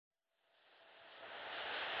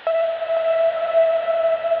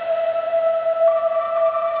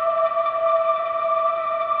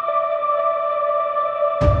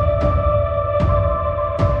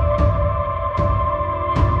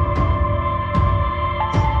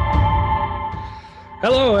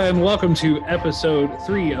Hello and welcome to episode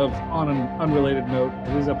 3 of On an Unrelated Note.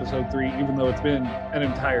 It is episode 3, even though it's been an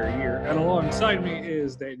entire year. And alongside me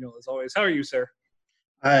is Daniel, as always. How are you, sir?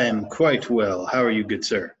 I am quite well. How are you, good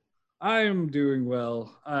sir? I'm doing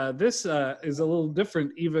well. This is a little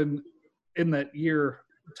different even in that year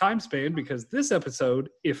time span because this episode,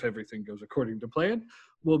 if everything goes according to plan,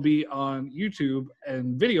 will be on YouTube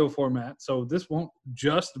and video format. So this won't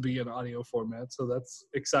just be an audio format. So that's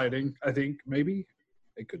exciting, I think, maybe.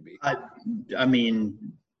 It could be. I mean,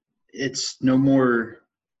 it's no more.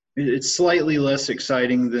 It's slightly less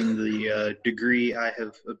exciting than the degree I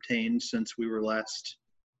have obtained since we were last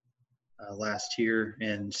year,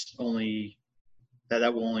 and only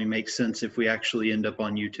that will only make sense if we actually end up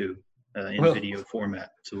on YouTube in video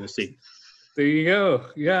format. So we'll see. There you go.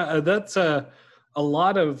 Yeah, that's a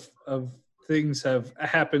lot of things have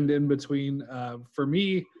happened in between. For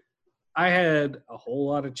me, I had a whole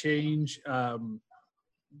lot of change.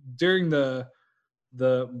 During the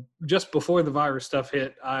just before the virus stuff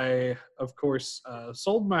hit, I of course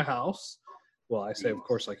sold my house. Well, I say of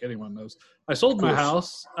course like anyone knows. I sold my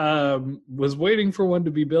house, was waiting for one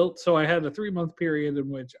to be built, so I had a 3-month period in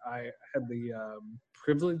which I had the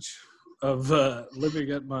privilege of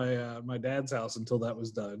living at my dad's house until that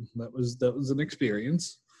was done. That was an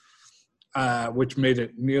experience, which made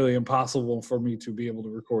it nearly impossible for me to be able to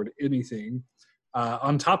record anything.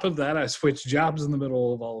 On top of that, I switched jobs in the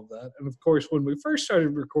middle of all of that. And of course, when we first started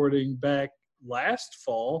recording back last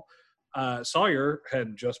fall, Sawyer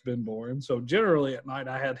had just been born. So generally at night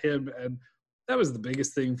I had him, and that was the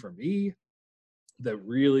biggest thing for me that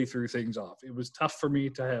really threw things off. It was tough for me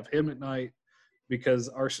to have him at night because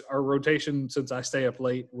our rotation, since I stay up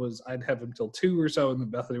late, was I'd have him till 2 or so, and then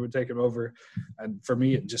Bethany would take him over. And for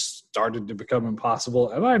me, it just started to become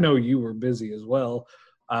impossible. And I know you were busy as well.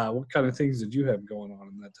 What kind of things did you have going on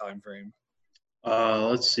in that time frame?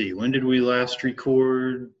 Let's see. When did we last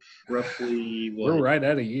record? Roughly what? We're right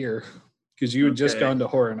at a year because you had just gone to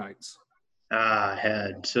Horror Nights. I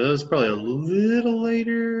had. So it was probably a little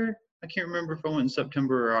later. I can't remember if I went in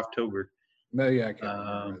September or October. No, yeah, I can't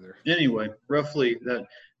remember either. Anyway, roughly that.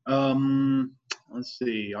 Let's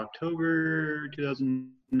see. October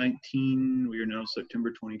 2019. We are now September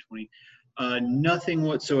 2020. Nothing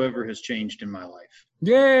whatsoever has changed in my life.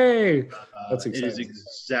 Yay! That's exciting. It is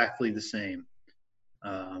exactly the same.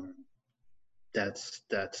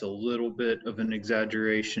 That's a little bit of an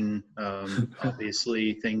exaggeration.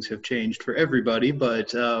 Obviously, things have changed for everybody,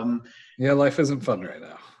 but yeah, life isn't fun right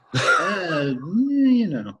now.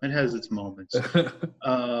 It has its moments.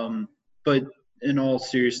 But in all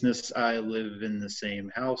seriousness, I live in the same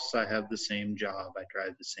house. I have the same job. I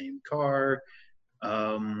drive the same car.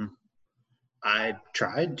 I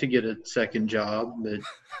tried to get a second job. It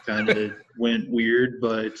kind of went weird,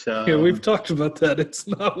 but yeah, we've talked about that. It's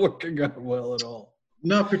not working out well at all.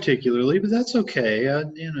 Not particularly, but that's okay. I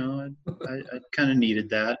kind of needed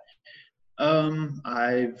that.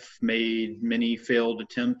 I've made many failed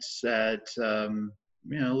attempts at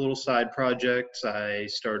little side projects. I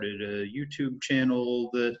started a YouTube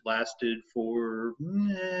channel that lasted for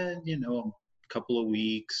a couple of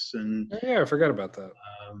weeks, and yeah, I forgot about that.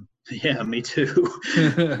 Yeah, me too.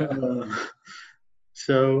 I've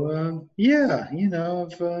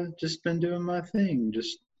just been doing my thing,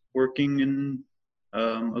 just working and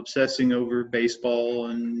obsessing over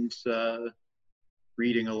baseball and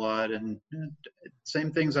reading a lot, and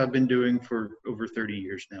same things I've been doing for over 30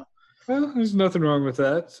 years now. Well, there's nothing wrong with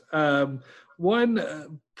that.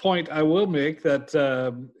 One point I will make that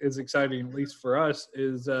is exciting, at least for us,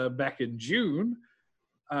 is back in June,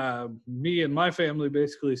 me and my family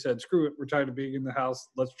basically said, screw it, we're tired of being in the house,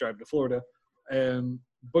 let's drive to Florida, and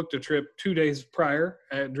booked a trip 2 days prior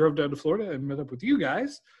and drove down to Florida and met up with you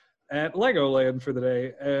guys at Legoland for the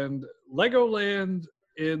day. And Legoland,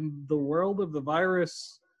 in the world of the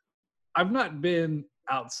virus, I've not been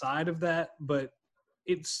outside of that, but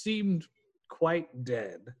it seemed quite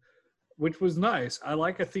dead, which was nice. I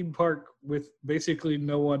like a theme park with basically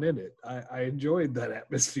no one in it. I enjoyed that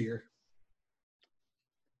atmosphere.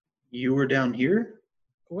 You were down here?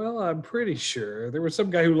 Well, I'm pretty sure. There was some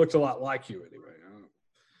guy who looked a lot like you anyway.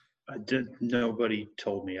 I did. Nobody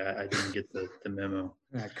told me. I didn't get the memo.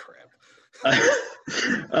 Ah, crap.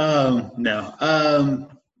 No.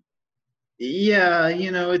 Yeah,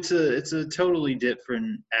 it's a totally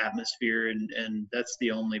different atmosphere, and that's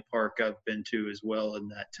the only park I've been to as well in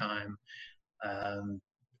that time.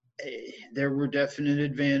 There were definite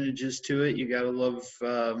advantages to it. You got to love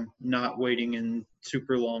not waiting in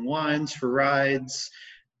super long lines for rides.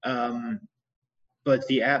 But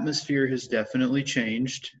the atmosphere has definitely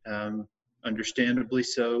changed, understandably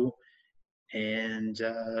so. And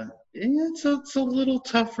it's a little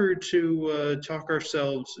tougher to talk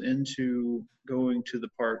ourselves into going to the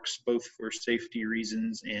parks, both for safety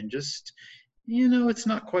reasons and just, it's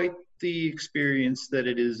not quite the experience that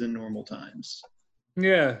it is in normal times.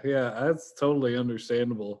 Yeah, yeah, that's totally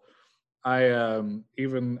understandable. I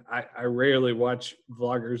rarely watch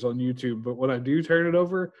vloggers on YouTube, but when I do turn it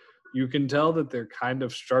over, you can tell that they're kind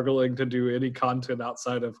of struggling to do any content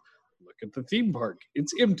outside of look at the theme park.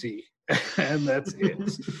 It's empty. And that's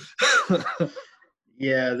it.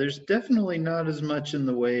 Yeah, there's definitely not as much in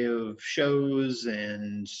the way of shows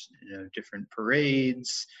and different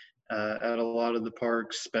parades at a lot of the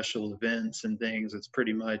parks, special events and things. It's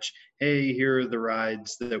pretty much, hey, here are the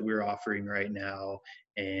rides that we're offering right now,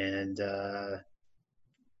 and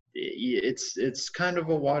it's kind of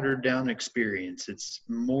a watered down experience. It's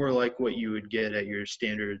more like what you would get at your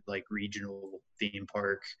standard like regional theme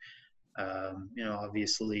park.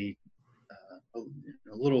 Obviously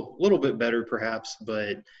a little bit better perhaps,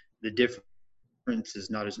 but the difference is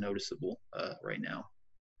not as noticeable right now.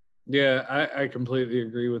 Yeah, I completely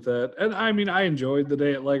agree with that. And I mean, I enjoyed the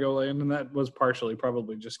day at Legoland, and that was partially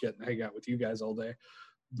probably just getting to hang out with you guys all day.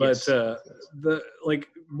 But Yes. the like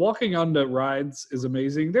walking on the rides is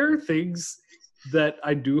amazing. There are things that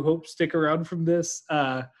I do hope stick around from this.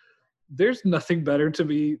 There's nothing better to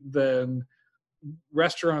me than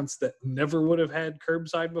restaurants that never would have had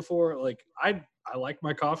curbside before. Like I like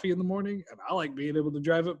my coffee in the morning, and I like being able to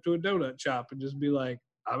drive up to a donut shop and just be like,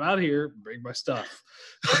 I'm out here, bring my stuff.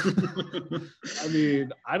 I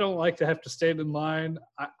mean, I don't like to have to stand in line.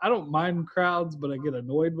 I don't mind crowds, but I get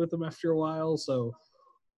annoyed with them after a while. So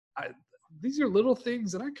I, these are little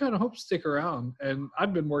things that I kind of hope stick around. And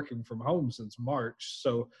I've been working from home since March,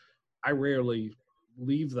 so I rarely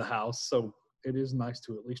leave the house. So it is nice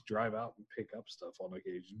to at least drive out and pick up stuff on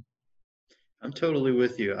occasion. I'm totally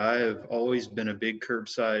with you. I have always been a big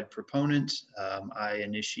curbside proponent. I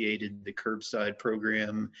initiated the curbside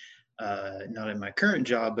program, not in my current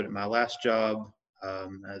job, but at my last job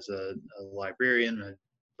as a librarian. I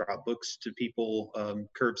brought books to people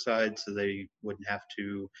curbside so they wouldn't have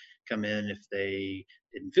to come in if they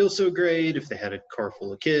didn't feel so great, if they had a car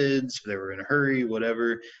full of kids, if they were in a hurry,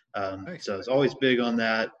 whatever. Nice. So I was always big on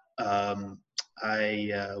that. One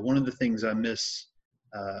of the things I miss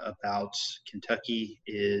about Kentucky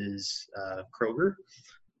is Kroger,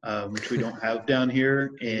 which we don't have down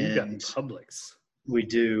here, Yeah, you've got and Publix. we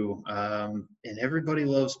do. And everybody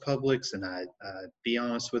loves Publix, and I be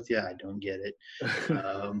honest with you, I don't get it.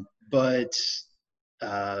 But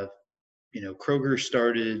Kroger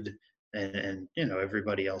started, and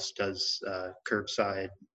everybody else does curbside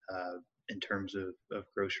in terms of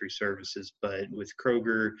grocery services. But with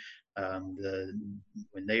Kroger,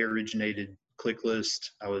 when they originated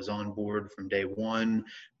ClickList, I was on board from day one.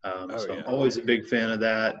 Oh So I'm yeah. always a big fan of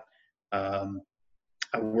that. Um,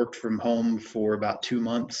 I worked from home for about 2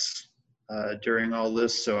 months during all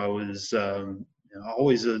this, so I was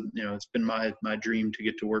always it's been my dream to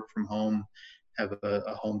get to work from home, have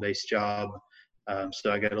a home based job.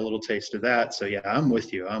 So I got a little taste of that. So yeah, I'm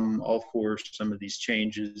with you. I'm all for some of these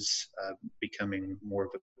changes becoming more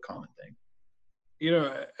of a common thing.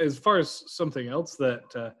 As far as something else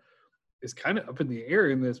that is kind of up in the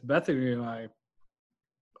air in this, Bethany and I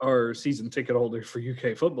are season ticket holders for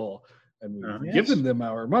UK football, and we've Yes. given them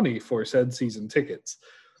our money for said season tickets.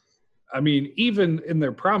 I mean, even in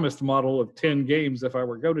their promised model of 10 games, if I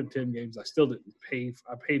were to go to 10 games, I still didn't pay.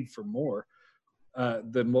 I paid for more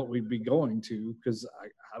than what we'd be going to, because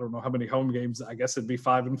I don't know how many home games. I guess it'd be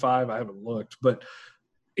 5 and 5. I haven't looked, but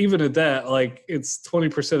even at that, like it's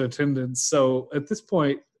 20% attendance. So at this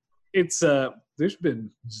point, it's there's been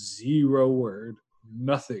zero word,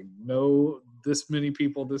 nothing, no this many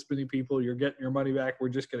people, you're getting your money back. We're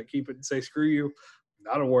just gonna keep it and say screw you.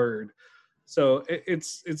 Not a word. So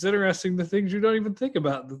it's interesting the things you don't even think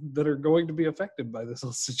about that are going to be affected by this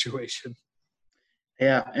whole situation.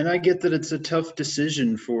 Yeah, and I get that it's a tough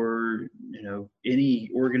decision for any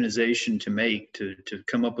organization to make to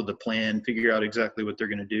come up with a plan, figure out exactly what they're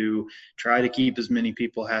going to do, try to keep as many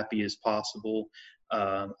people happy as possible.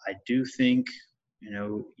 I do think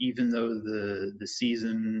even though the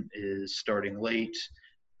season is starting late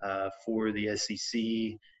for the SEC,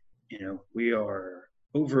 we are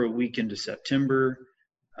over a week into September.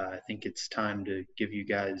 I think it's time to give you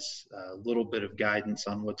guys a little bit of guidance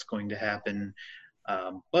on what's going to happen.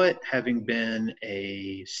 But having been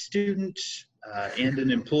a student and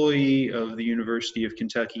an employee of the University of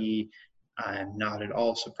Kentucky, I'm not at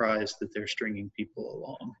all surprised that they're stringing people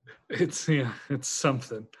along. It's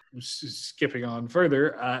something. Skipping on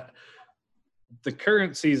further, the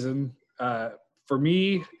current season, for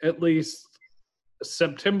me at least,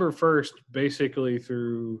 September 1st, basically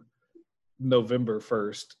through November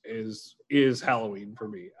 1st is Halloween for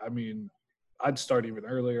me. I mean, I'd start even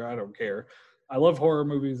earlier. I don't care. I love horror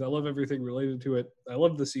movies. I love everything related to it. I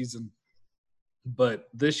love the season, but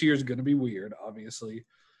this year's going to be weird, obviously.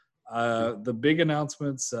 The big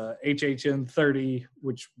announcements, HHN 30,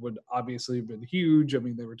 which would obviously have been huge. I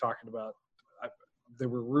mean, they were talking about, there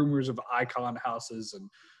were rumors of icon houses and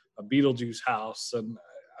a Beetlejuice house. And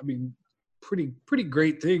I mean, pretty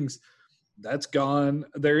great things. That's gone.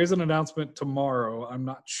 There is an announcement tomorrow. I'm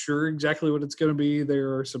not sure exactly what it's going to be.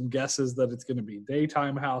 There are some guesses that it's going to be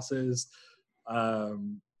daytime houses,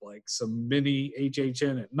 like some mini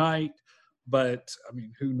HHN at night. But I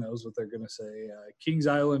mean, who knows what they're going to say? Kings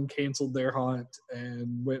Island canceled their haunt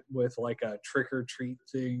and went with like a trick or treat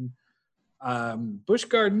thing. Busch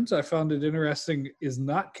Gardens, I found it interesting, is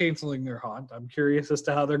not canceling their haunt. I'm curious as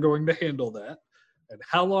to how they're going to handle that and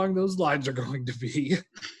how long those lines are going to be.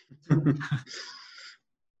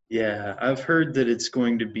 Yeah, I've heard that it's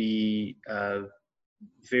going to be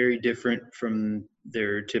very different from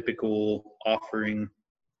their typical offering,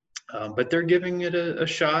 but they're giving it a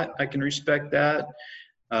shot. I can respect that.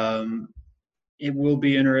 It will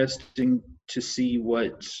be interesting to see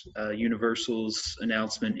what Universal's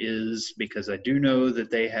announcement is, because I do know that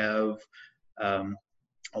they have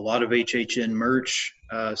a lot of HHN merch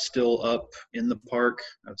still up in the park.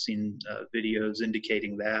 I've seen videos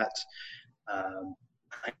indicating that.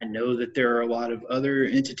 I know that there are a lot of other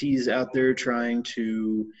entities out there trying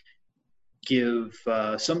to give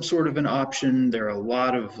some sort of an option. There are a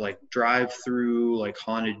lot of like drive-through, like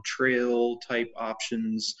haunted trail type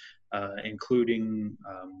options, including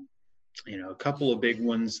a couple of big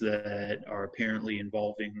ones that are apparently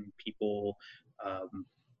involving people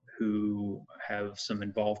who have some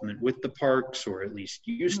involvement with the parks, or at least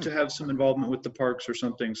used to have some involvement with the parks or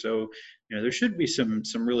something. So, there should be some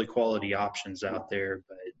really quality options out there,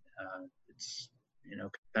 but it's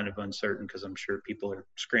kind of uncertain because I'm sure people are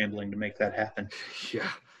scrambling to make that happen.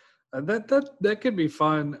 Yeah, that could be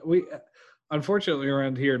fun. We unfortunately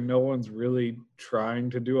around here, no one's really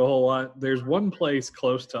trying to do a whole lot. There's one place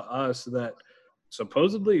close to us that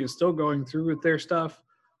supposedly is still going through with their stuff.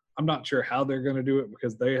 I'm not sure how they're going to do it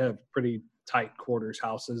because they have pretty tight quarters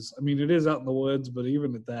houses. I mean, it is out in the woods, but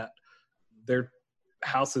even at that, their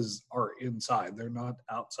houses are inside. They're not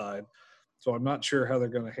outside. So I'm not sure how they're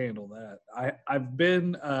going to handle that. I've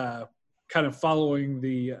been kind of following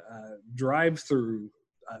the drive-through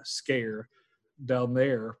scare down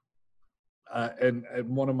there, and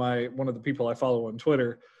one of the people I follow on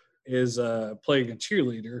Twitter is playing a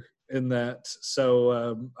cheerleader in that.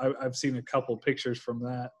 So I've seen a couple pictures from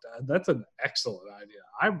that. That's an excellent idea.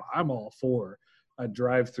 I'm all for a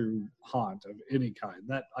drive-through haunt of any kind.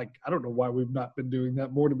 That I don't know why we've not been doing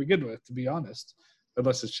that more to begin with, to be honest,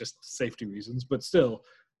 unless it's just safety reasons. But still,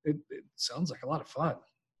 it sounds like a lot of fun.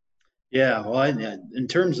 Yeah, well, in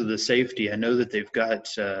terms of the safety, I know that they've got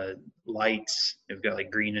lights. They've got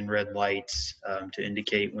like green and red lights to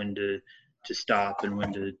indicate when to stop and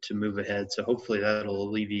when to move ahead. So hopefully that'll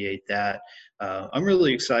alleviate that. I'm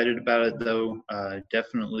really excited about it, though.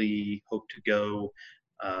 Definitely hope to go.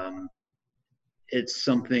 It's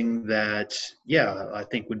something that, yeah, I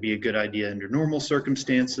think would be a good idea under normal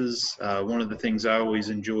circumstances. One of the things I always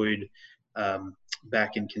enjoyed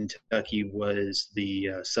back in Kentucky was the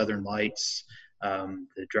Southern Lights,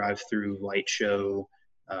 the drive-through light show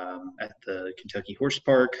at the Kentucky Horse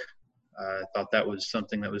Park. I thought that was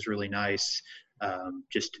something that was really nice,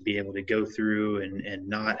 just to be able to go through and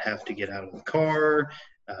not have to get out of the car,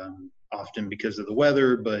 often because of the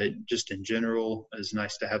weather, but just in general, it's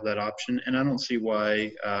nice to have that option. And I don't see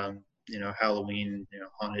why Halloween,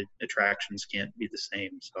 haunted attractions can't be the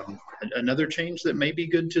same. So another change that may be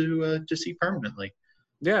good to see permanently.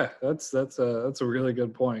 Yeah, that's a really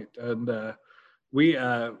good point. And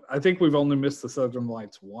I think we've only missed the Southern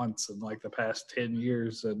Lights once in like the past 10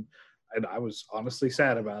 years, and I was honestly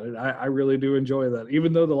sad about it. I really do enjoy that.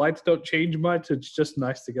 Even though the lights don't change much, it's just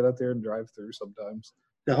nice to get out there and drive through sometimes.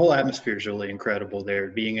 The whole atmosphere is really incredible there.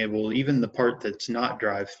 Being able, even the part that's not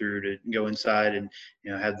drive through, to go inside and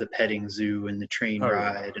have the petting zoo and the train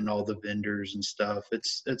ride and all the vendors and stuff.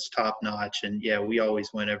 It's top notch. And yeah, we always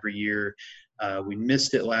went every year. We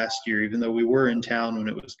missed it last year, even though we were in town when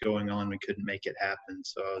it was going on. We couldn't make it happen,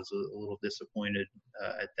 so I was a little disappointed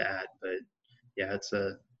at that. But yeah,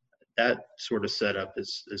 that sort of setup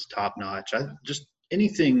is top notch. Just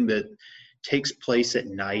anything that takes place at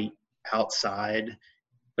night outside,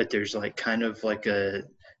 but there's like kind of like it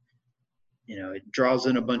draws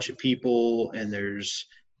in a bunch of people, and there's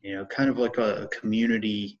kind of like a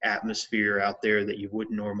community atmosphere out there that you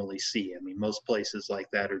wouldn't normally see. I mean, most places like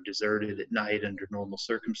that are deserted at night under normal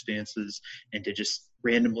circumstances, and to just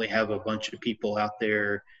randomly have a bunch of people out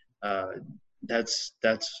there, that's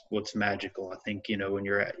what's magical. I think, when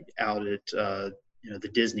you're out at the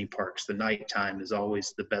Disney parks, the nighttime is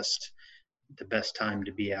always the best time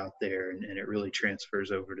to be out there, and it really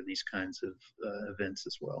transfers over to these kinds of events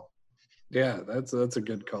as well. Yeah, that's a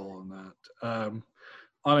good call on that.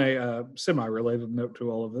 On a semi-related note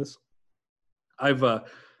to all of this, I've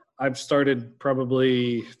started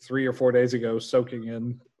probably 3 or 4 days ago soaking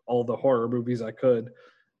in all the horror movies I could.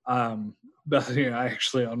 Bethany and I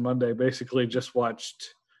actually on Monday basically just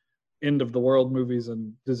watched end of the world movies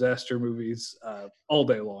and disaster movies all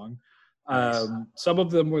day long. Nice. Some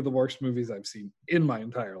of them were the worst movies I've seen in my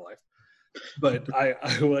entire life. But I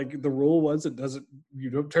like the rule was you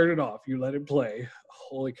don't turn it off, you let it play.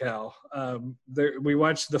 Holy cow. We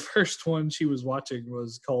watched the first one she was watching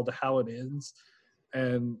was called How It Ends,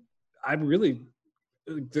 and nothing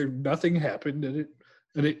happened in it,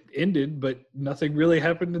 and it ended, but nothing really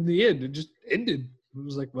happened in the end. It just ended. It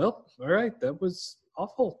was like, well, all right, that was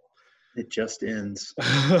awful. It just ends.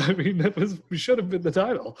 I mean, should have been the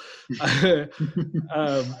title.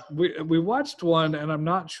 We watched one, and I'm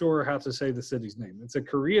not sure how to say the city's name. It's a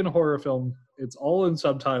Korean horror film. It's all in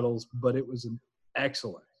subtitles, but it was an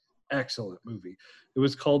excellent movie. It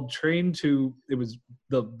was called Train to. It was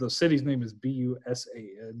the city's name is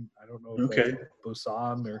Busan. I don't know if that's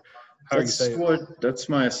Busan or how you say it. That's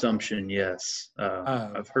my assumption. Yes,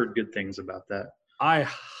 I've heard good things about that. I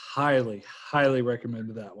highly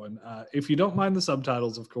recommend that one. If you don't mind the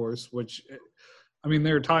subtitles, of course, which, I mean,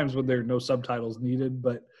 there are times when there are no subtitles needed,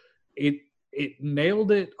 but it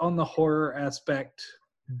nailed it on the horror aspect,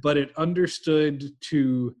 but it understood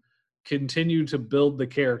to continue to build the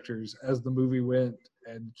characters as the movie went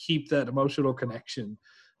and keep that emotional connection.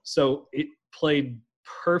 So it played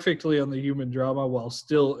perfectly on the human drama while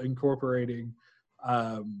still incorporating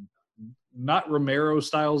not Romero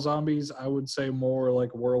style zombies. I would say more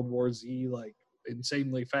like World War Z, like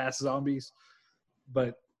insanely fast zombies.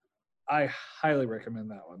 But I highly recommend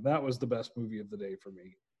that one. That was the best movie of the day for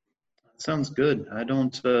me. Sounds good. I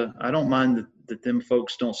don't mind that them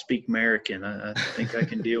folks don't speak American. I think I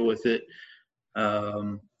can deal with it.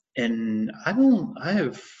 And I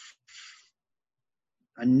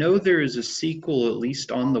know there is a sequel at least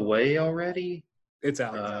on the way already. It's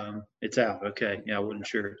out. It's out. Okay. Yeah, I wasn't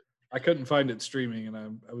sure. I couldn't find it streaming,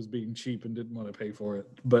 and I was being cheap and didn't want to pay for it.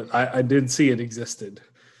 But I did see it existed.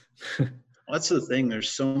 That's the thing.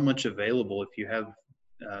 There's so much available if you have,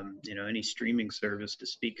 any streaming service to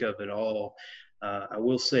speak of at all. I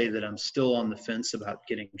will say that I'm still on the fence about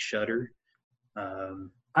getting Shudder.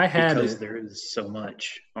 Because there is so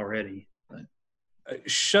much already. But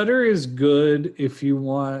Shudder is good if you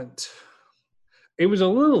want. It was a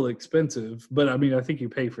little expensive, but I mean, I think you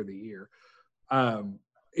pay for the year.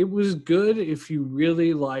 It was good if you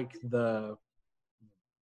really like the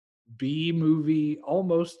B movie,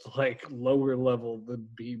 almost like lower level than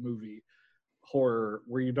B movie horror,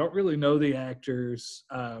 where you don't really know the actors.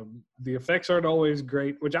 The effects aren't always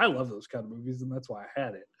great, which I love those kind of movies, and that's why I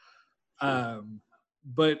had it.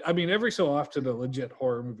 But I mean, every so often a legit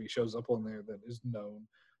horror movie shows up on there that is known.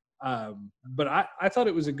 But I thought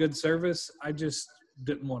it was a good service. I just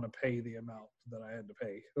didn't want to pay the amount that I had to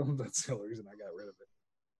pay. That's the only reason I got rid of it.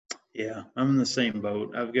 Yeah, I'm in the same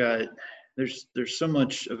boat. There's so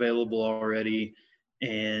much available already,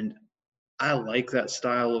 and I like that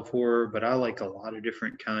style of horror, but I like a lot of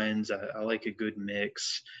different kinds. I like a good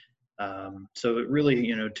mix. So it really,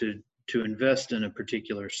 to invest in a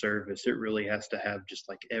particular service, it really has to have just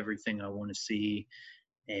like everything I want to see.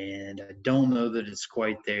 And I don't know that it's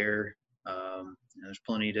quite there. There's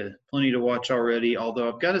plenty to watch already. Although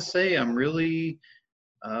I've got to say, I've really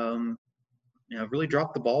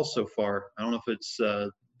dropped the ball so far. I don't know if it's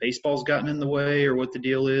baseball's gotten in the way or what the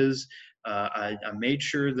deal is. I made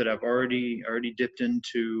sure that I've already dipped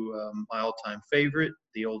into my all-time favorite,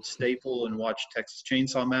 the old staple, and watched Texas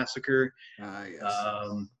Chainsaw Massacre. Yes.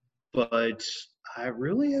 But I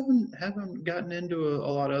really haven't gotten into a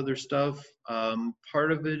lot of other stuff.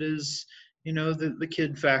 Part of it is, the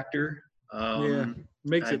kid factor.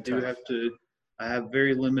 Makes it tough. I have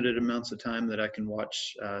very limited amounts of time that I can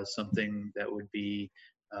watch something that would be,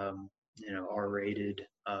 R-rated.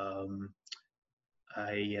 I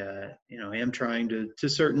am trying to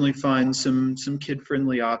certainly find some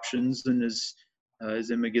kid-friendly options, and as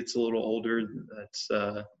Emma gets a little older,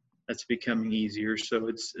 that's becoming easier. So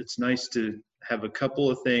it's nice to have a couple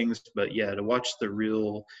of things, but yeah, to watch the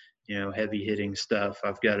real, heavy hitting stuff,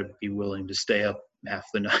 I've got to be willing to stay up half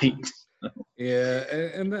the night. Yeah,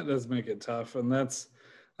 and that does make it tough. And that's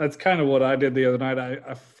kind of what I did the other night.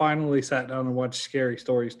 I finally sat down and watched Scary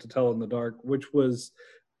Stories to Tell in the Dark, which was,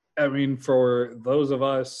 I mean, for those of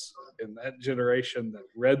us in that generation that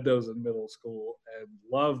read those in middle school and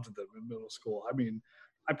loved them in middle school, I mean,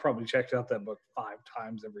 I probably checked out that book 5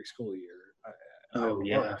 times every school year. I Oh loved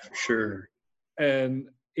yeah, it. for sure. And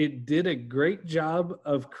it did a great job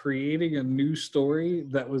of creating a new story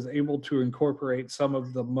that was able to incorporate some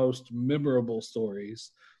of the most memorable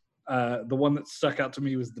stories. The one that stuck out to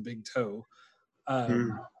me was the big toe. Mm,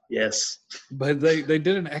 Um, yes. but they did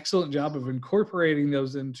an excellent job of incorporating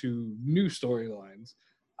those into new storylines.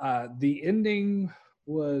 The ending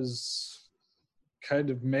was kind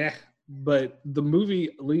of meh, but the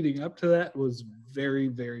movie leading up to that was very,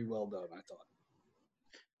 very well done, I thought.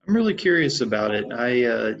 I'm really curious about it.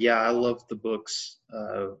 I loved the books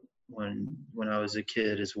when I was a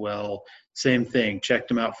kid as well. Same thing. Checked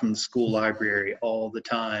them out from the school library all the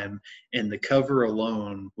time, and the cover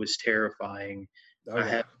alone was terrifying. Oh I yeah.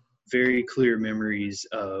 have very clear memories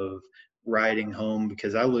of riding home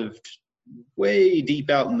because I lived way deep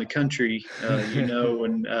out in the country.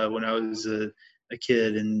 When I was a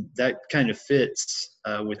kid, and that kind of fits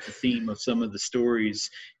with the theme of some of the stories.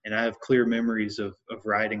 And I have clear memories of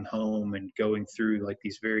riding home and going through like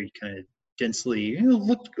these very kind of densely,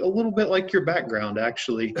 looked a little bit like your background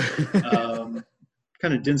actually, um,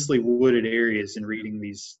 kind of densely wooded areas, and reading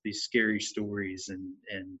these scary stories,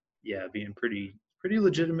 and yeah, being pretty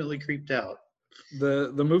legitimately creeped out.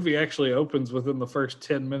 The movie actually opens within the first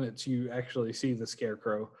 10 minutes. You actually see the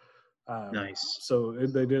scarecrow. Nice. So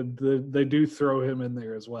they do throw him in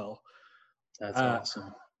there as well. That's Uh,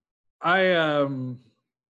 awesome. I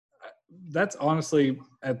That's honestly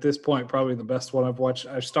at this point probably the best one I've watched.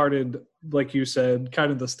 I started, like you said,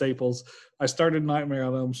 kind of the staples. I started Nightmare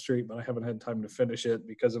on Elm Street, but I haven't had time to finish it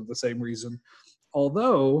because of the same reason.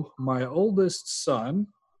 Although my oldest son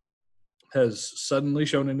has suddenly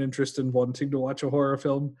shown an interest in wanting to watch a horror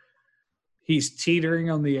film, he's teetering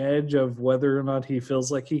on the edge of whether or not he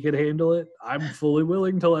feels like he could handle it. I'm fully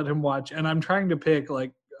willing to let him watch, and I'm trying to pick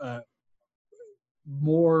like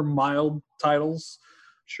more mild titles.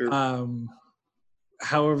 Sure. Um,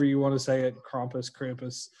 However you want to say it,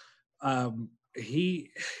 Krampus. He,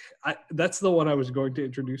 that's the one I was going to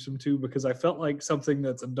introduce him to because I felt like something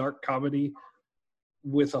that's a dark comedy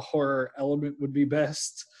with a horror element would be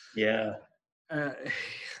best. Yeah. Uh,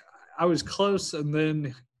 I was close, and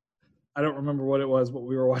then I don't remember what it was, but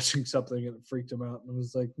we were watching something and it freaked him out, and I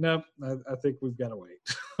was like, "Nope, I think we've got to wait.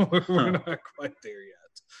 We're Huh. not quite there yet."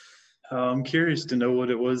 I'm curious to know what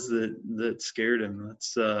it was that scared him.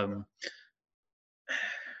 That's I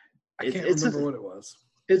it, can't it's a remember what it was.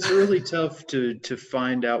 it's really tough to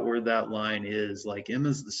find out where that line is. Like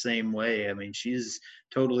Emma's the same way. I mean, she's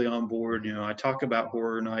totally on board. I talk about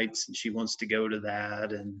horror nights, and she wants to go to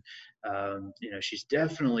that. And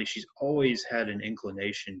she's always had an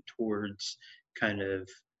inclination towards kind of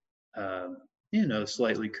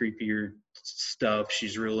slightly creepier stuff.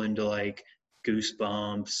 She's real into like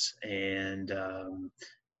Goosebumps and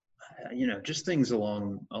just things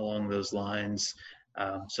along those lines.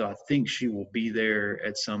 So I think she will be there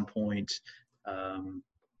at some point. Um,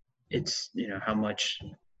 it's how much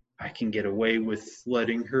I can get away with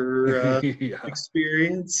letting her Yeah.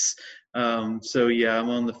 experience. So yeah, I'm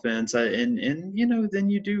on the fence. And then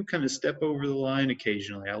you do kind of step over the line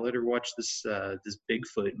occasionally. I let her watch this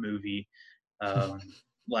Bigfoot movie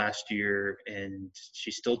last year, and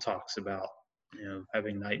she still talks about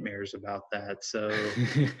having nightmares about that. So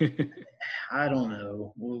I don't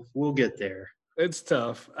know. We'll get there. It's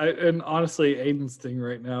tough. And honestly, Aiden's thing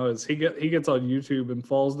right now is he gets on YouTube and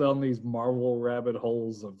falls down these Marvel rabbit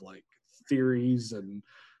holes of like theories and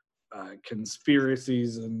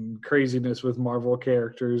conspiracies and craziness with Marvel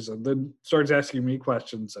characters, and then starts asking me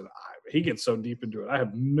questions. And he gets so deep into it, I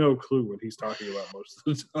have no clue what he's talking about most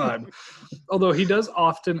of the time. Although he does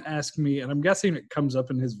often ask me, and I'm guessing it comes up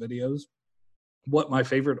in his videos, what my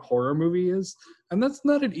favorite horror movie is. And that's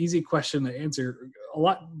not an easy question to answer, a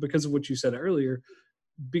lot because of what you said earlier,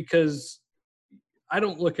 because I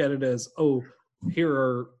don't look at it as, oh, here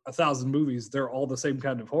are 1,000 movies, they're all the same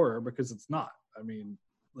kind of horror, because it's not. I mean,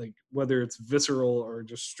 like whether it's visceral or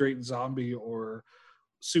just straight zombie or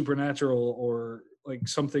supernatural or like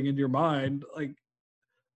something in your mind, like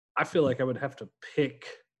I feel like I would have to pick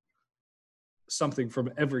something from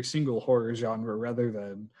every single horror genre rather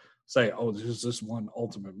than say, oh, there's this one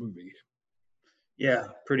ultimate movie. Yeah,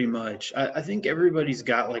 pretty much. I think everybody's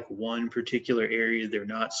got like one particular area they're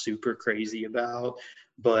not super crazy about,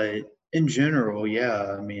 but In general,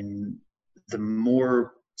 yeah. I mean, the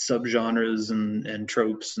more subgenres and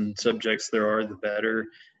tropes and subjects there are, the better.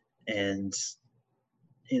 And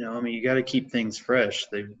I mean, you got to keep things fresh.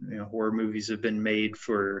 Horror movies have been made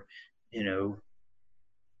for, you know,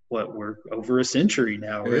 what we're over a century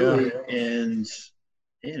now, Yeah. really. And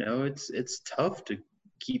it's tough to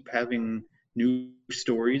keep having new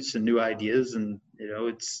stories and new ideas, and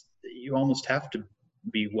it's you almost have to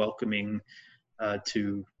be welcoming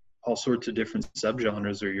to all sorts of different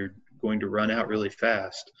subgenres, or you're going to run out really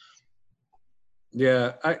fast.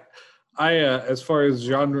 Yeah, as far as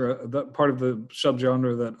genre, that part of the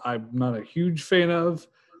subgenre that I'm not a huge fan of,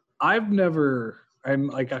 I've never, and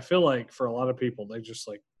like I feel like for a lot of people, they just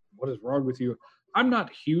like, what is wrong with you? I'm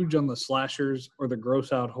not huge on the slashers or the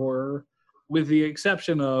gross out horror, with the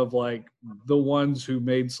exception of like the ones who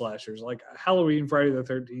made slashers, like Halloween, Friday the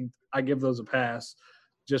 13th. I give those a pass,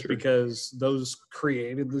 just Sure. because those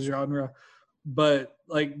created the genre. But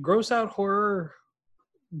like gross out horror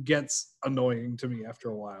gets annoying to me after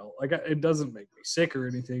a while. Like it doesn't make me sick or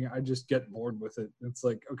anything. I just get bored with it. It's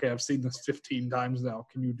like, okay, I've seen this 15 times now.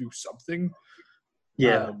 Can you do something?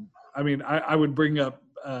 Yeah. I mean, I would bring up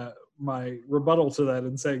my rebuttal to that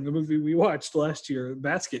and saying the movie we watched last year,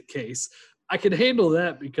 Basket Case. I could handle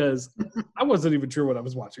that because I wasn't even sure what I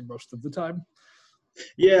was watching most of the time.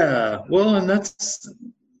 Yeah. Well, and that's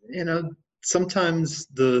you know sometimes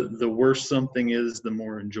the worse something is, the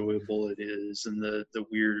more enjoyable it is, and the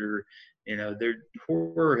weirder. Their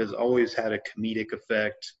horror has always had a comedic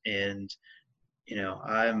effect, and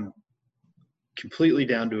I'm completely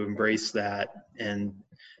down to embrace that. And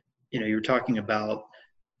you're talking about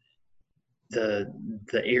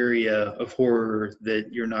the area of horror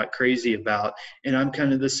that you're not crazy about, and I'm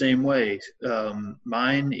kind of the same way.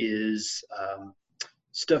 Mine is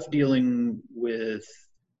stuff dealing with,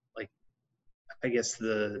 like, I guess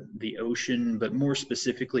the ocean, but more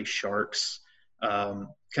specifically sharks.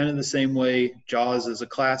 Kind of the same way. Jaws is a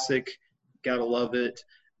classic, gotta love it,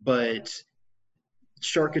 but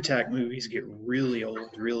shark attack movies get really old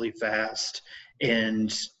really fast.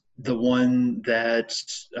 And the one that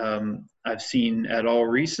I've seen at all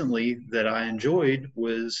recently that I enjoyed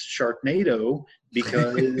was Sharknado,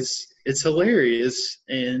 because it's hilarious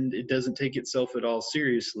and it doesn't take itself at all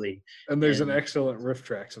seriously. And there's an And excellent riff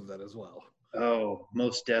tracks of that as well. oh,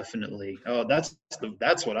 most definitely. Oh, that's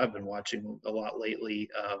what I've been watching a lot lately.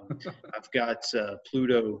 I've got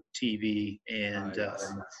Pluto TV, and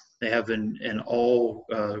Yes. they have an all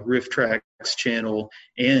Riff Tracks channel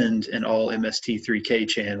and an all MST3K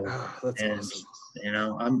channel, Oh, that's and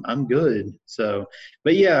awesome. I'm good. So,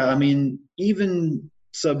 but yeah, I mean, even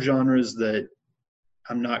subgenres that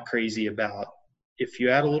I'm not crazy about, if you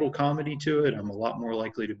add a little comedy to it, I'm a lot more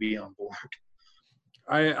likely to be on board.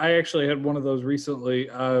 I actually had one of those recently.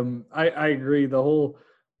 I agree. The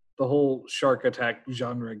whole shark attack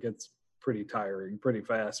genre gets pretty tiring pretty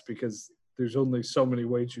fast because there's only so many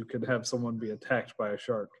ways you could have someone be attacked by a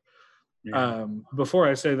shark. Yeah. Before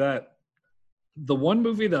I say that, the one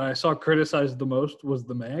movie that I saw criticized the most was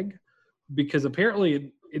The Meg, because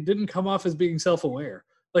apparently it didn't come off as being self-aware.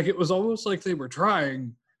 Like it was almost like they were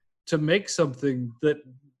trying to make something that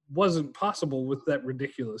wasn't possible with that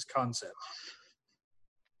ridiculous concept.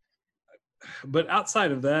 But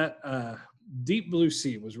outside of that, Deep Blue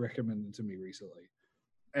Sea was recommended to me recently,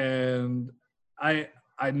 and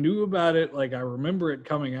I knew about it. Like I remember it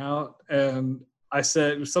coming out, and I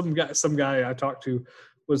said some guy I talked to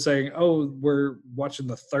was saying, "Oh, we're watching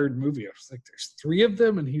the third movie." I was like, "There's three of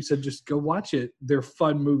them," and he said, "Just go watch it. They're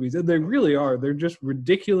fun movies, and they really are. They're just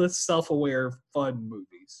ridiculous, self-aware, fun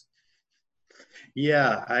movies."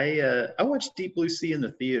 Yeah, I watched Deep Blue Sea in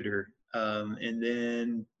the theater, and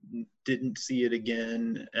then didn't see it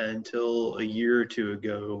again until a year or two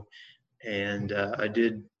ago, and I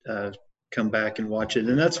did come back and watch it,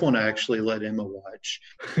 and that's one I actually let Emma watch,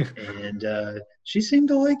 and she seemed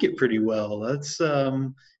to like it pretty well. That's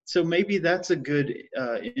so maybe that's a good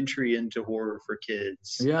entry into horror for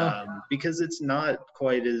kids, Yeah, because it's not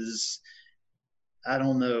quite as, I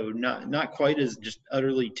don't know, not quite as just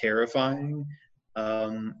utterly terrifying.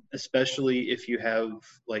 Especially if you have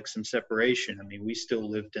like some separation. I mean, we still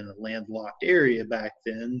lived in a landlocked area back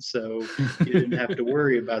then, so you didn't have to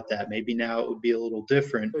worry about that. Maybe now it would be a little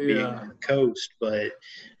different being yeah. on the coast, but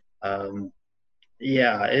um,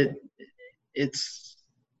 yeah, it's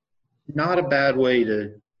not a bad way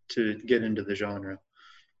to get into the genre.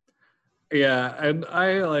 Yeah, and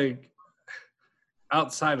I like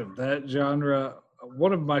outside of that genre,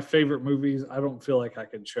 one of my favorite movies I don't feel like I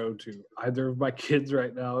can show to either of my kids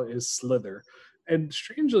right now is Slither. And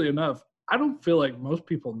strangely enough, I don't feel like most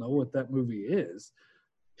people know what that movie is.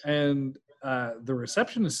 And the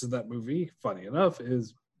receptionist in that movie, funny enough,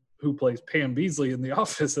 is who plays Pam Beesly in The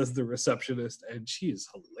Office as the receptionist, and she is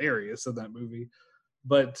hilarious in that movie.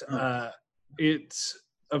 But it's,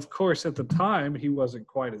 of course, at the time he wasn't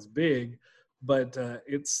quite as big, but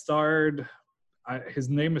it starred. His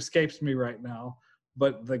name escapes me right now,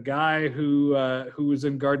 but the guy who was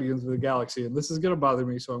in Guardians of the Galaxy, and this is going to bother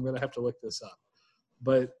me, so I'm going to have to look this up.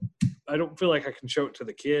 But I don't feel like I can show it to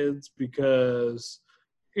the kids because,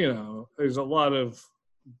 there's a lot of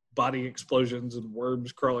body explosions and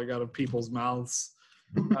worms crawling out of people's mouths.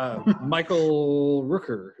 Michael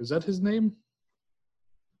Rooker, is that his name?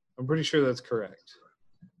 I'm pretty sure that's correct.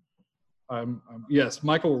 Yes,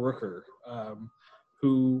 Michael Rooker,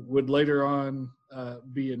 who would later on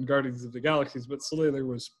be in Guardians of the Galaxies, but Slither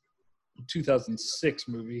was a 2006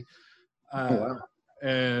 movie. Oh, wow.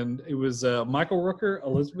 And it was Michael Rooker,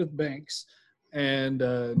 Elizabeth Banks, and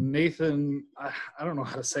Nathan, I don't know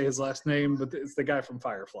how to say his last name, but it's the guy from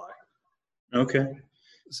Firefly. Okay.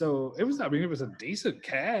 So it was a decent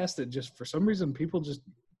cast. It just, for some reason, people just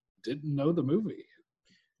didn't know the movie.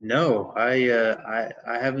 No, I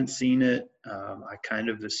haven't seen it. I kind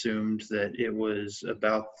of assumed that it was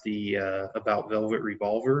about about Velvet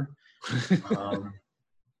Revolver.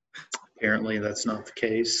 Apparently, that's not the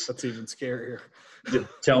case. That's even scarier.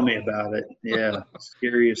 Tell me about it. Yeah,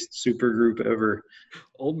 scariest supergroup ever.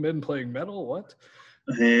 Old men playing metal? What?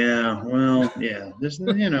 Yeah, well, yeah. There's,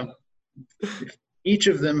 if each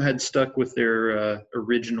of them had stuck with their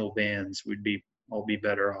original bands, we'd all be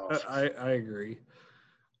better off. I agree.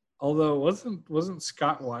 Although wasn't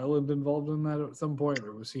Scott Weiland involved in that at some point,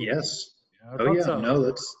 or was he? Yes. Yeah, Oh yeah, so.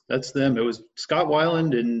 no, that's them. It was Scott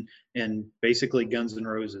Weiland and basically Guns N'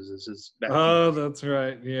 Roses is his backing. Oh, that's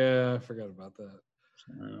right. Yeah, I forgot about that.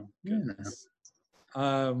 So,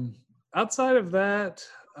 yeah. Outside of that,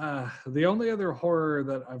 the only other horror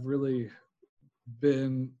that I've really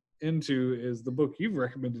been into is the book you've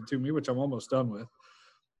recommended to me, which I'm almost done with.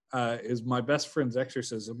 Is My Best Friend's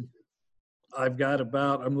Exorcism.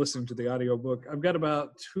 I'm listening to the audiobook. I've got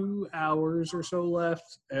about 2 hours or so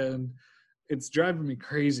left, and it's driving me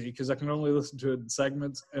crazy because I can only listen to it in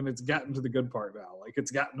segments, and it's gotten to the good part now. Like,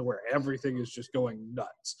 it's gotten to where everything is just going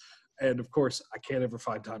nuts. And of course, I can't ever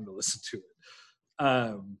find time to listen to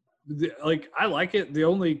it. I like it. The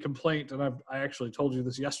only complaint, and I actually told you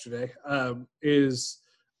this yesterday, is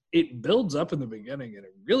it builds up in the beginning and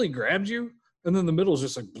it really grabs you, and then the middle is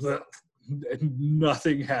just like, bleh, and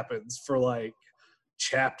nothing happens for like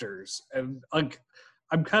chapters. And like,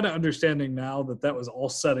 I'm kind of understanding now that was all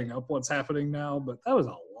setting up what's happening now, but that was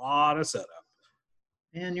a lot of setup.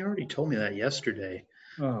 Man, you already told me that yesterday.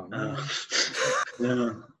 Oh, no.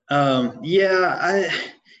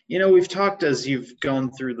 We've talked as you've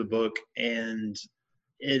gone through the book, and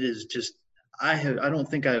it is just, I don't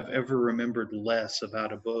think I've ever remembered less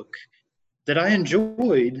about a book that I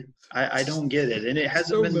enjoyed. I don't get it. And it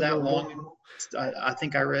hasn't been that long. I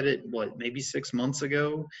think I read it, maybe 6 months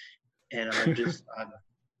ago. And I've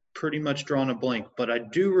pretty much drawn a blank. But I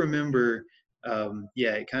do remember,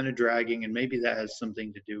 it kind of dragging, and maybe that has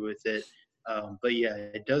something to do with it. But yeah,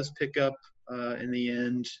 it does pick up in the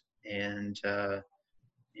end. And,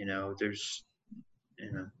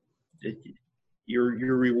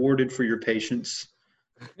 you're rewarded for your patience.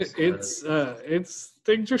 It's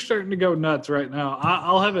things are starting to go nuts right now.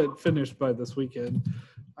 I'll have it finished by this weekend.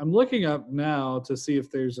 I'm looking up now to see if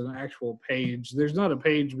there's an actual page. There's not a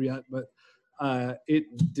page yet, but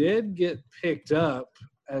it did get picked up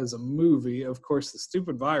as a movie. Of course, the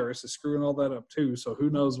stupid virus is screwing all that up too, so who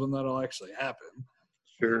knows when that'll actually happen.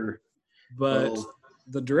 Sure. But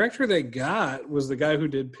the director they got was the guy who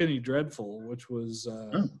did Penny Dreadful, which was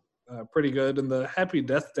pretty good, and the Happy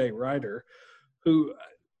Death Day writer, who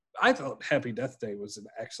I thought Happy Death Day was an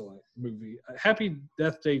excellent movie. Happy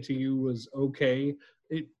Death Day to You was okay.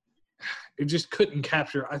 It just couldn't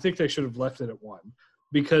capture. I think they should have left it at 1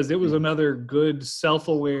 because it was another good,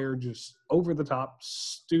 self-aware, just over-the-top,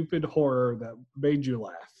 stupid horror that made you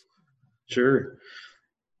laugh. Sure.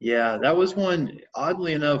 Yeah, that was one,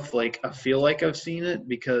 oddly enough, I feel like I've seen it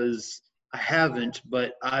because I haven't,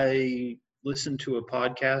 but I listened to a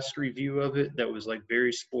podcast review of it that was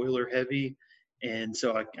very spoiler heavy. And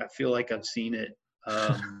so I feel like I've seen it.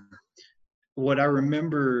 What I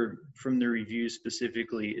remember from the review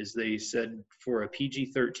specifically is they said for a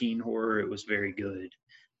PG-13 horror, it was very good.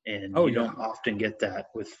 And you don't often get that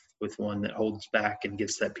with one that holds back and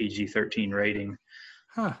gets that PG-13 rating.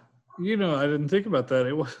 Huh. I didn't think about that.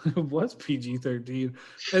 It was PG-13.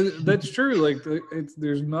 And that's true.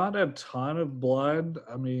 There's not a ton of blood.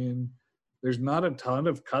 I mean, there's not a ton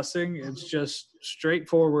of cussing. It's just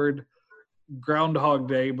straightforward. Groundhog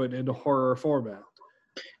Day, but in a horror format.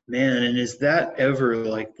 Man, and is that ever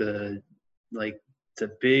like the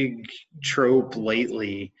big trope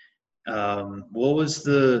lately? What was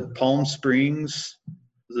the Palm Springs,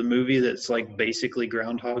 the movie that's like basically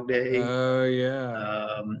Groundhog Day? Oh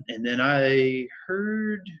yeah. And then I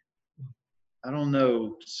heard, I don't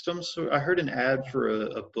know, I heard an ad for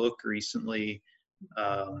a book recently,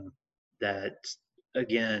 that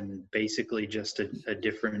again basically just a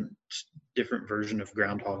different version of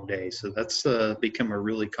Groundhog Day. So that's become a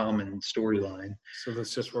really common storyline. So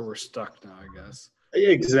that's just where we're stuck now, I guess.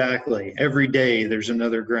 Exactly. Every day there's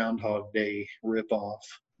another Groundhog Day ripoff.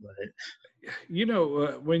 But You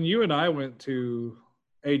know, when you and I went to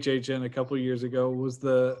HHN a couple of years ago, was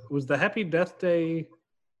the Happy Death Day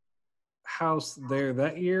house there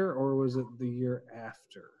that year, or was it the year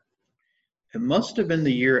after? it must have been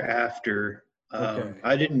the year after. Okay.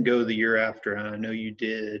 I didn't go the year after, and I know you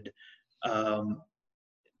did. Um,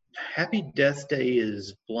 Happy Death Day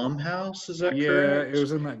is Blumhouse, is that Yeah, correct? it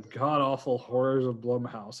was in that god awful Horrors of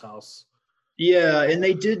Blumhouse house. Yeah, and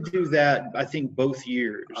they did do that, I think, both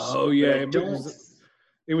years. Oh But yeah, I don't.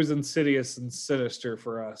 it was Insidious and Sinister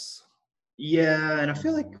for us. Yeah, and I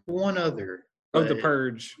feel like one other, Oh, The but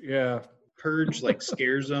Purge. Yeah. Purge, like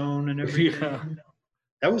Scare Zone and Yeah. everything.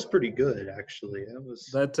 That was pretty good, actually. That was.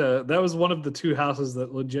 That was one of the two houses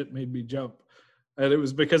that legit made me jump. And it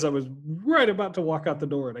was because I was right about to walk out the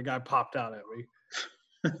door and a guy popped out at me.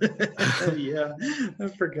 Yeah, I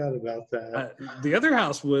forgot about that. The other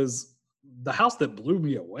house was the house that blew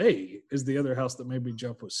me away. Is the other house that made me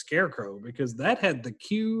jump was Scarecrow, because that had the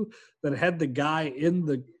queue that had the guy in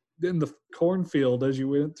the cornfield as you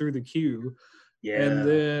went through the queue, and Yeah,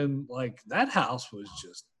 then like that house was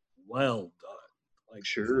just well done. Like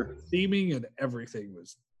sure. theming and everything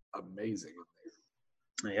was amazing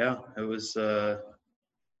in Yeah, it was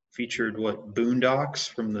featured what Boondocks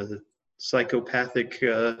from the Psychopathic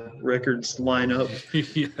Records lineup.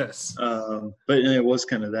 there. Yes. But it was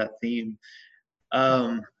kind of that theme.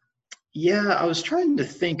 Um, yeah, I was trying to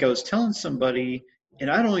think. I was telling somebody,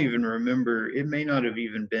 and I don't even remember. It may not have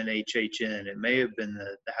even been HHN. It may have been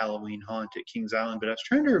the Halloween haunt at Kings Island. But I was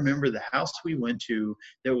trying to remember the house we went to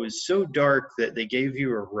that was so dark that they gave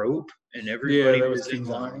you a rope and Yeah, everybody that was was in Kings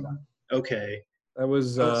line. Island. Okay. That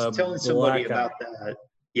was I was telling somebody Blackout. about that.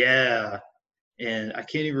 Yeah. And I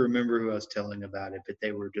can't even remember who I was telling about it, but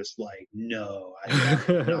they were just like, no, that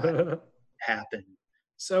would not happen.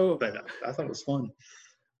 So But I thought it was fun.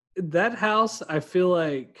 that house, I feel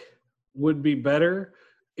like, would be better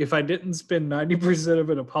if I didn't spend 90% of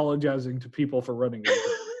it apologizing to people for running into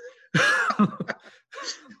it.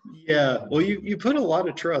 Yeah. Well, you put a lot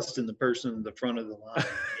of trust in the person in the front of the line.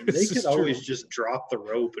 And they This could is always true. just drop the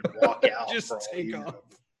rope and walk out Just for all take you off.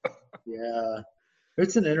 know. Yeah.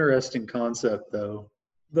 It's an interesting concept, though.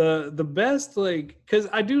 The best, like, because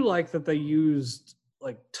I do like that they used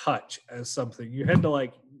like touch as something. You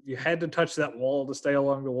had to touch that wall to stay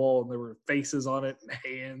along the wall, and there were faces on it and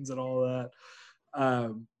hands and all that.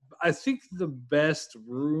 I think the best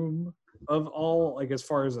room of all, like as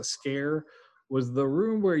far as a scare, was the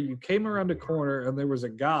room where you came around a corner and there was a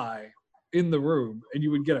guy in the room, and you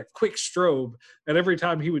would get a quick strobe, and every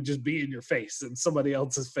time he would just be in your face and somebody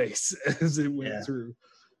else's face as it went Yeah. through.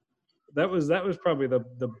 That was probably the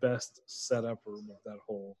best setup room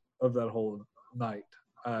of that whole night.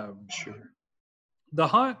 Sure. The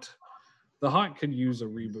haunt could use a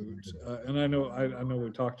reboot, and I know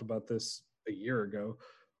we talked about this a year ago,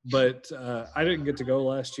 but I didn't get to go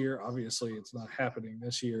last year. Obviously, it's not happening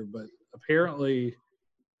this year, but apparently,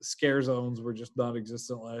 scare zones were just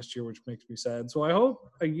non-existent last year, which makes me sad. So I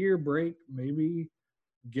hope a year break maybe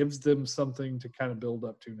gives them something to kind of build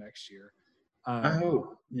up to next year. I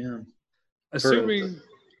hope. Yeah. Assuming,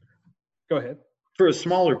 go ahead. For a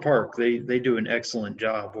smaller park, they do an excellent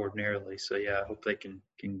job ordinarily. So yeah, I hope they can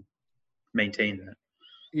maintain that.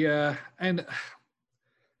 Yeah, and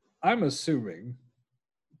I'm assuming,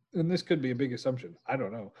 and this could be a big assumption, I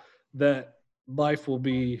don't know, that life will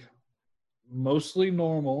be mostly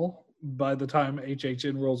normal by the time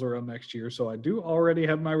HHN rolls around next year. So I do already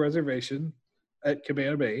have my reservation at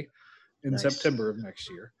Cabana Bay in Nice. September of next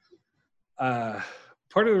year.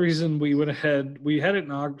 Part of the reason we went ahead, we had it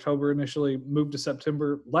in October initially, moved to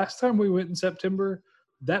September. Last time we went in September,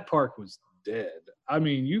 that park was dead. I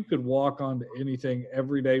mean, you could walk onto anything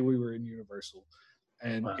every day we were in Universal,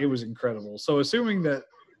 and Wow. it was incredible. So assuming that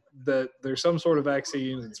there's some sort of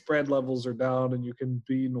vaccine and spread levels are down and you can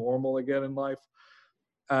be normal again in life,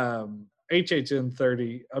 HHN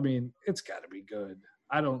 30, I mean, it's got to be good.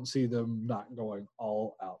 I don't see them not going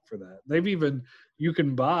all out for that. They've even you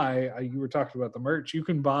can buy. You were talking about the merch. You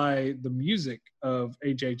can buy the music of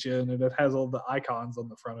HHN, and it has all the icons on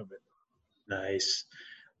the front of it. Nice.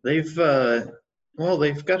 They've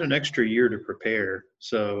they've got an extra year to prepare,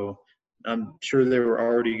 so I'm sure they were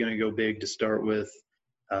already going to go big to start with.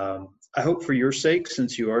 I hope for your sake,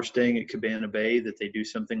 since you are staying at Cabana Bay, that they do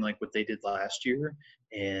something like what they did last year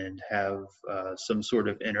and have some sort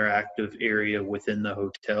of interactive area within the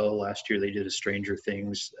hotel. Last year they did a Stranger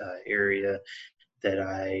Things area that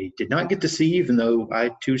I did not get to see, even though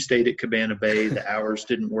I too stayed at Cabana Bay. The hours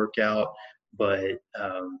didn't work out, but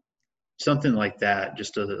something like that,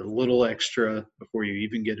 just a little extra before you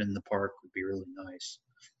even get in the park, would be really nice.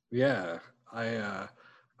 Yeah,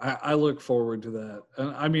 I look forward to that,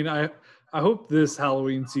 and I mean, I hope this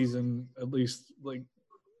Halloween season at least like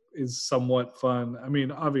is somewhat fun. I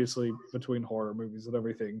mean, obviously between horror movies and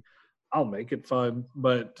everything, I'll make it fun,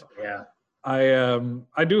 but Yeah.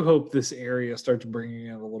 I do hope this area starts bringing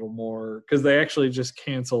in a little more, because they actually just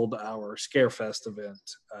canceled our Scarefest event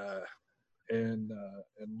in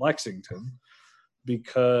Lexington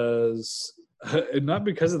because not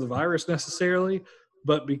because of the virus necessarily,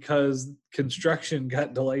 but because construction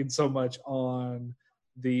got delayed so much on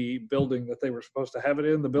the building that they were supposed to have it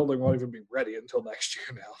in. The building won't even be ready until next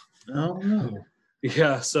year now. Oh no.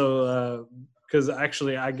 Yeah, so because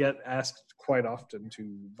actually I get asked quite often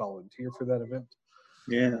to volunteer for that event.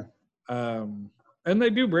 Yeah. And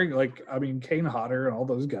they do bring, like, I mean, Kane Hodder and all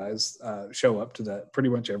those guys show up to that pretty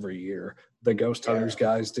much every year. The Ghost Hunters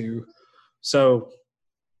guys do. So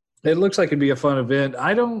it looks like it'd be a fun event.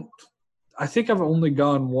 I think I've only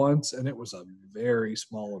gone once, and it was a very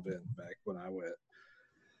small event back when I went.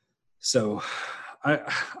 So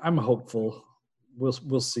I'm hopeful.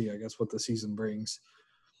 We'll see, I guess, what the season brings.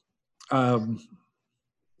 Who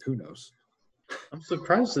knows? I'm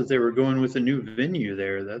surprised that they were going with a new venue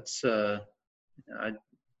there. That's I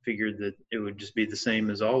figured that it would just be the same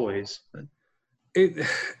as always. But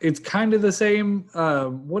It's kind of the same.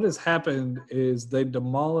 What has happened is they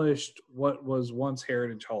demolished what was once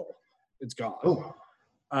Heritage Hall. It's gone. oh,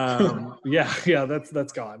 Yeah,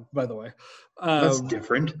 that's gone. By the way, that's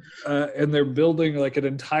different. and they're building like an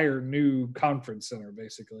entire new conference center,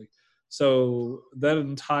 basically. So that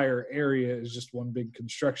entire area is just one big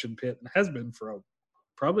construction pit, and has been for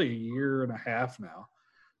probably a year and a half now.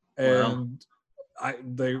 Wow. And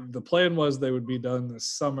the plan was they would be done this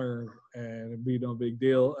summer and it'd be no big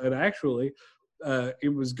deal. And actually,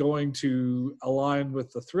 it was going to align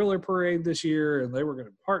with the Thriller Parade this year, and they were going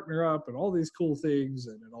to partner up and all these cool things,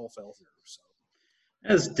 and it all fell through. So,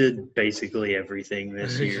 As did basically everything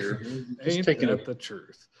this year. Ain't that the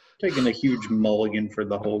truth? Taking a huge mulligan for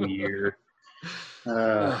the whole year.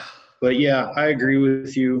 But yeah, I agree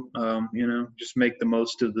with you. Just make the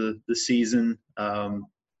most of the season.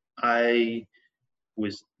 I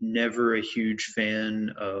was never a huge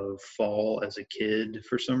fan of fall as a kid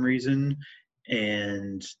for some reason,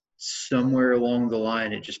 and somewhere along the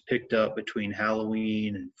line it just picked up between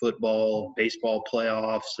Halloween and football, baseball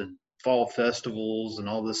playoffs, and fall festivals and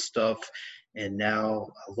all this stuff. And now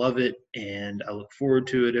I love it, and I look forward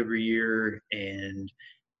to it every year, and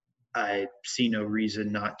I see no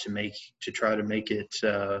reason not to try to make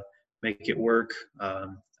it work.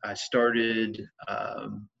 I started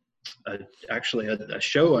actually a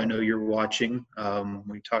show I know you're watching.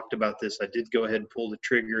 We talked about this. I did go ahead and pull the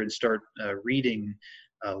trigger and start reading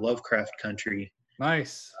Lovecraft Country.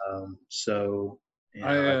 Nice. So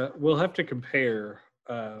we'll have to compare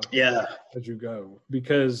yeah, as you go,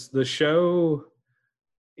 because the show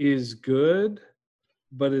is good,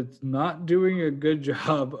 but it's not doing a good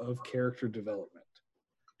job of character development.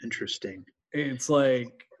 Interesting. It's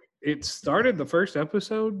like it started the first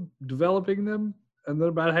episode developing them, and then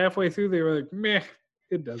about halfway through they were like, meh,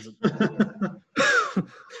 it doesn't.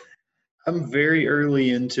 I'm very early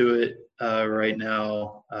into it right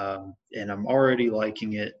now, and I'm already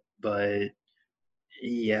liking it, but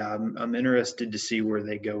yeah, I'm interested to see where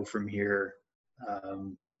they go from here,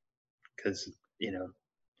 because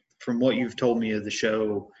from what you've told me of the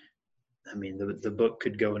show, I mean, the book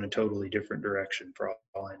could go in a totally different direction for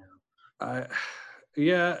all I know.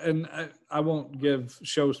 Yeah, and I won't give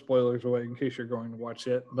show spoilers away in case you're going to watch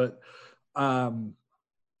it, but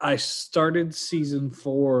I started season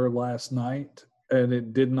 4 last night, and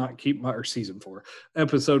it did not keep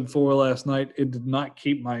episode 4 last night. It did not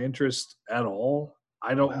keep my interest at all.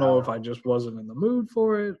 I don't know if I just wasn't in the mood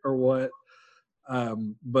for it or what.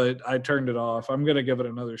 But I turned it off. I'm going to give it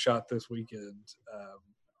another shot this weekend.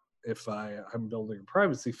 I'm building a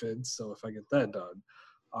privacy fence, so if I get that done,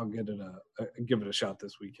 I'll give it a shot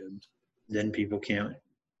this weekend. Then people can't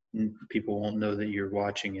people won't know that you're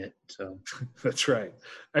watching it. So That's right.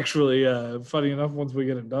 Actually, funny enough, once we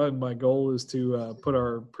get it done, my goal is to put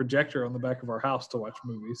our projector on the back of our house to watch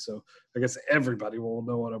movies. So I guess everybody will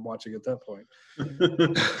know what I'm watching at that point.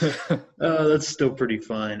 that's still pretty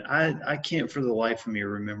fun. I can't for the life of me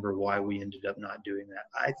remember why we ended up not doing that.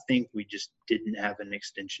 I think we just didn't have an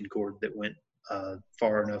extension cord that went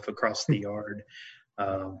far enough across the yard.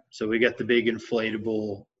 So we got the big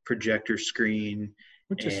inflatable projector screen.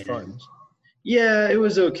 Which is fun. Yeah, it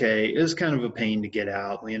was okay. It was kind of a pain to get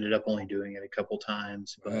out. We ended up only doing it a couple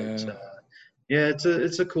times, but yeah, it's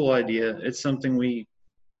a cool idea. It's something we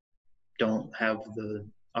don't have the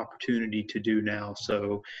opportunity to do now.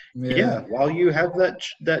 So yeah, while you have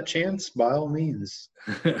that chance, by all means,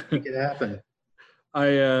 make it happen.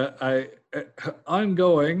 I'm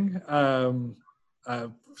going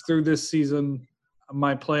through this season.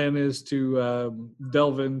 My plan is to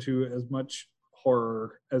delve into as much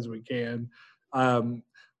horror as we can.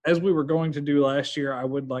 As we were going to do last year, I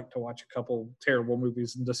would like to watch a couple terrible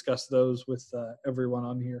movies and discuss those with everyone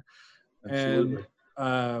on here. Absolutely.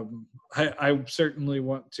 And I certainly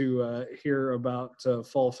want to hear about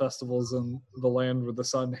fall festivals in the land where the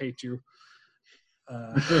sun hates you.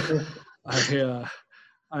 I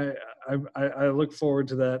look forward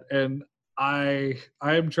to that, and I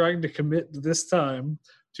am trying to commit this time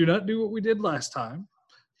to not do what we did last time.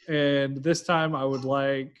 And this time I would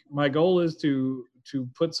like, my goal is to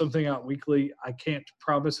put something out weekly. I can't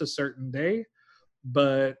promise a certain day,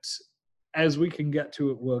 but as we can get to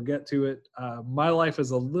it, we'll get to it. My life is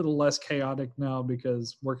a little less chaotic now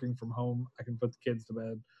because working from home, I can put the kids to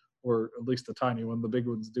bed, or at least the tiny one. The big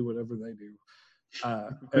ones do whatever they do.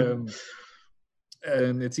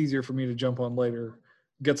 And it's easier for me to jump on later,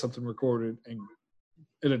 get something recorded, and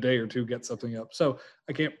in a day or two get something up. So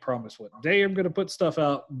I can't promise what day I'm going to put stuff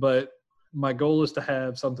out, but my goal is to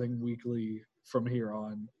have something weekly from here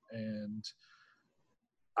on, and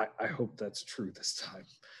I hope that's true this time.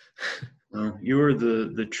 Well, you are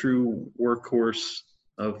the true workhorse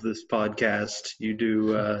of this podcast. You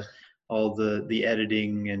do all the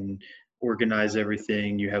editing and organize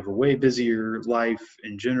everything. You have a way busier life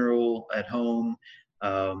in general at home.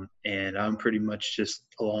 And I'm pretty much just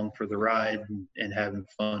along for the ride and having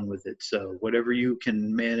fun with it. So whatever you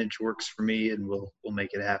can manage works for me, and we'll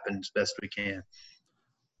make it happen as best we can.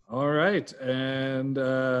 All right, and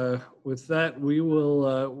with that, we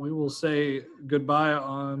will say goodbye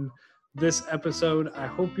on this episode. I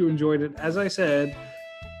hope you enjoyed it. As I said,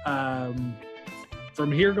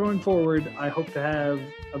 from here going forward, I hope to have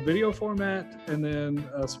a video format, and then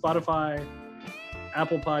Spotify,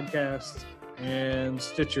 Apple Podcasts, and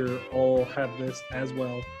Stitcher all have this as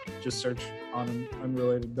well. Just search On an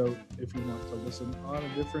Unrelated Note if you want to listen on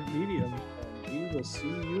a different medium. And we will see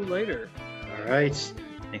you later. All right.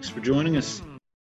 Thanks for joining us.